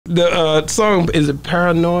The song, is it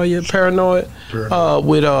Paranoid?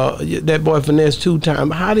 With that boy Finesse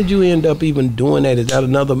 2Tymes. How did you end up even doing that? Is that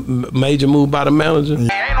another major move by the manager?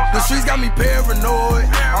 The streets got me paranoid.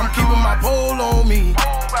 I'm keeping my pole on me.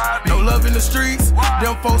 No love in the streets.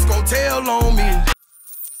 Them folks gon' tell on me.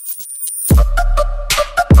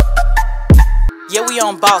 Yeah, we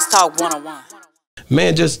on Boss Talk 101.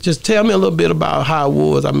 Man, just tell me a little bit about how it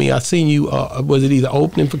was. I mean, I seen you, was it either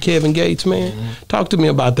opening for Kevin Gates, man? Talk to me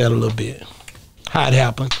about that a little bit. How it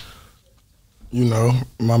happened. You know,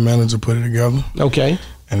 my manager put it together. Okay.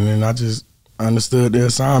 And then I just understood the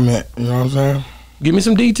assignment, you know what I'm saying? Give me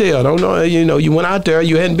some detail. I don't know, you know, you went out there,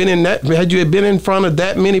 you hadn't been in that, had you been in front of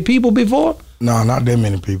that many people before? No, not that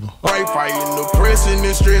many people. Right, fighting the pressing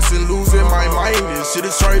and stressing, losing my mind. This shit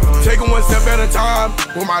is trifling. Taking one step at a time.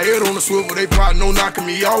 With my head on the swivel, they plotting no knocking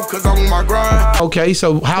me out because I'm on my grind. Okay,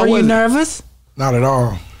 so how Were was you nervous? Not at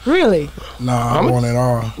all. Really? Nah, I wasn't at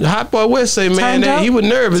all. Hot Boy West say, man, that he was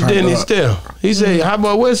nervous, didn't he, still? He said, Hot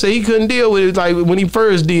Boy West say he couldn't deal with it like when he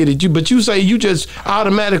first did it. But you say you just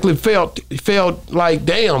automatically felt like,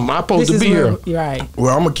 damn, I'm supposed to be here. Right.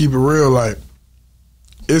 Well, I'm going to keep it real. Like,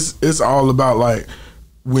 it's all about, like,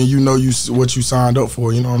 when you know what you signed up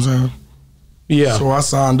for, you know what I'm saying? Yeah. So I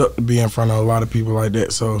signed up to be in front of a lot of people like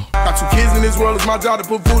that, so. Got 2 kids in this world, it's my job to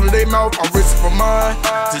put food in their mouth. I'm risking for mine.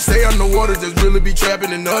 To stay underwater, just really be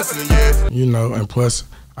trapping and hustling, yeah. You know, and plus,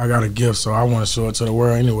 I got a gift, so I want to show it to the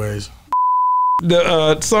world anyways.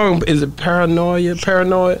 The song, is it Paranoid?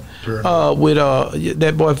 With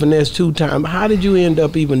that boy Finesse 2Tymes. How did you end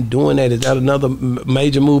up even doing that? Is that another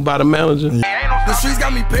major move by the manager? The streets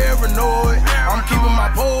got me paranoid. I'm keeping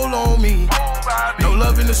my pole on me. No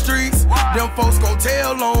love in the streets. Them folks gon'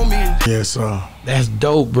 tell on me. Yes, sir. That's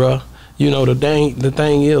dope, bro. You know, the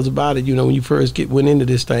thing is about it, you know, when you first went into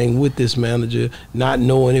this thing with this manager, not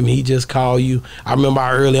knowing him, he just called you. I remember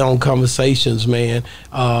our early on conversations, man.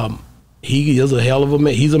 He is a hell of a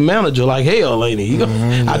man. He's a manager like hell, ain't he?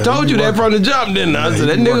 I told you that from the jump, didn't I? I said,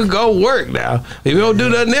 that nigga go work now. If he don't do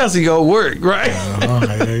nothing else, he go work, right?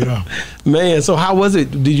 Yeah. Man, so how was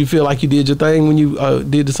it? Did you feel like you did your thing when you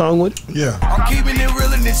did the song with it? Yeah. I'm keeping it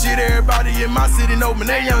real in this shit. Everybody in my city know me.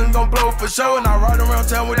 They young gon' blow for sure. And I ride around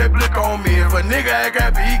town with that blick on me. If a nigga act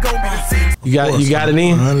happy, he gon' be the sixth. You got it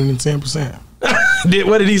in? 110%.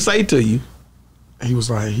 What did he say to you? He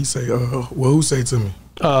was like, well, who say to me?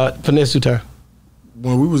 Finesse 2Tymes.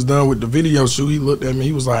 When we was done with the video shoot, he looked at me.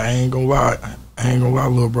 He was like, I ain't gonna lie,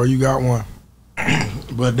 little bro, you got one.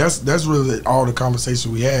 But that's really all the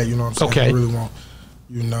conversation we had. You know what I'm saying? Okay. I really want,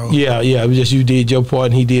 you know. Yeah. It was just you did your part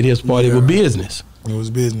and he did his part. Yeah. It was business. It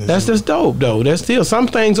was business. That's just dope, though. That's still, some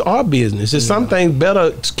things are business. It's some things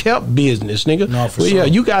better kept business, nigga. No, for sure. Yeah,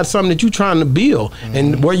 you got something that you trying to build,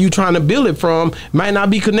 and where you trying to build it from might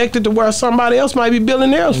not be connected to where somebody else might be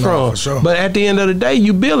building theirs from. For sure. But at the end of the day,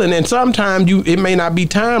 you building, and sometimes it may not be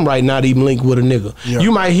time right now to even link with a nigga. Yeah.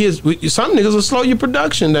 You might hear some niggas will slow your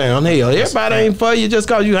production down. Hell, everybody ain't for you just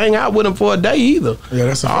cause you hang out with them for a day either. Yeah,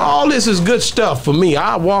 that's a fact. All this is good stuff for me.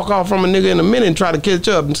 I'll walk off from a nigga in a minute and try to catch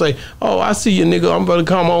up and say, oh, I see you, nigga. I'm gonna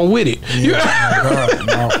come on with it. Yeah,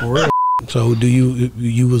 no, for real. So do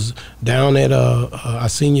you was down at I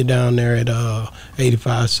seen you down there at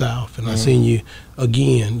 85 South, and I seen you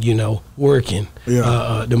again, you know, working.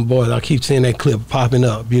 Yeah. Them boys, I keep seeing that clip popping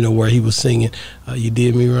up, you know, where he was singing, you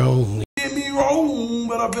did me wrong. Did me wrong,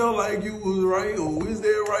 but I felt like you was right. Oh, is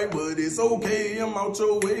that right? But it's okay. I'm out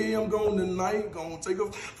your way. I'm going tonight. Gonna take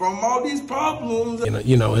up from all these problems.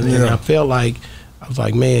 You know, and I felt like, I was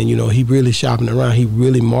like, man, you know, he really shopping around. He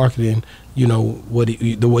really marketing, you know,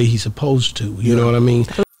 the way he's supposed to. You know what I mean?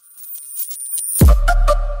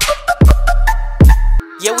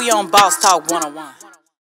 Yeah, we on Boss Talk 101.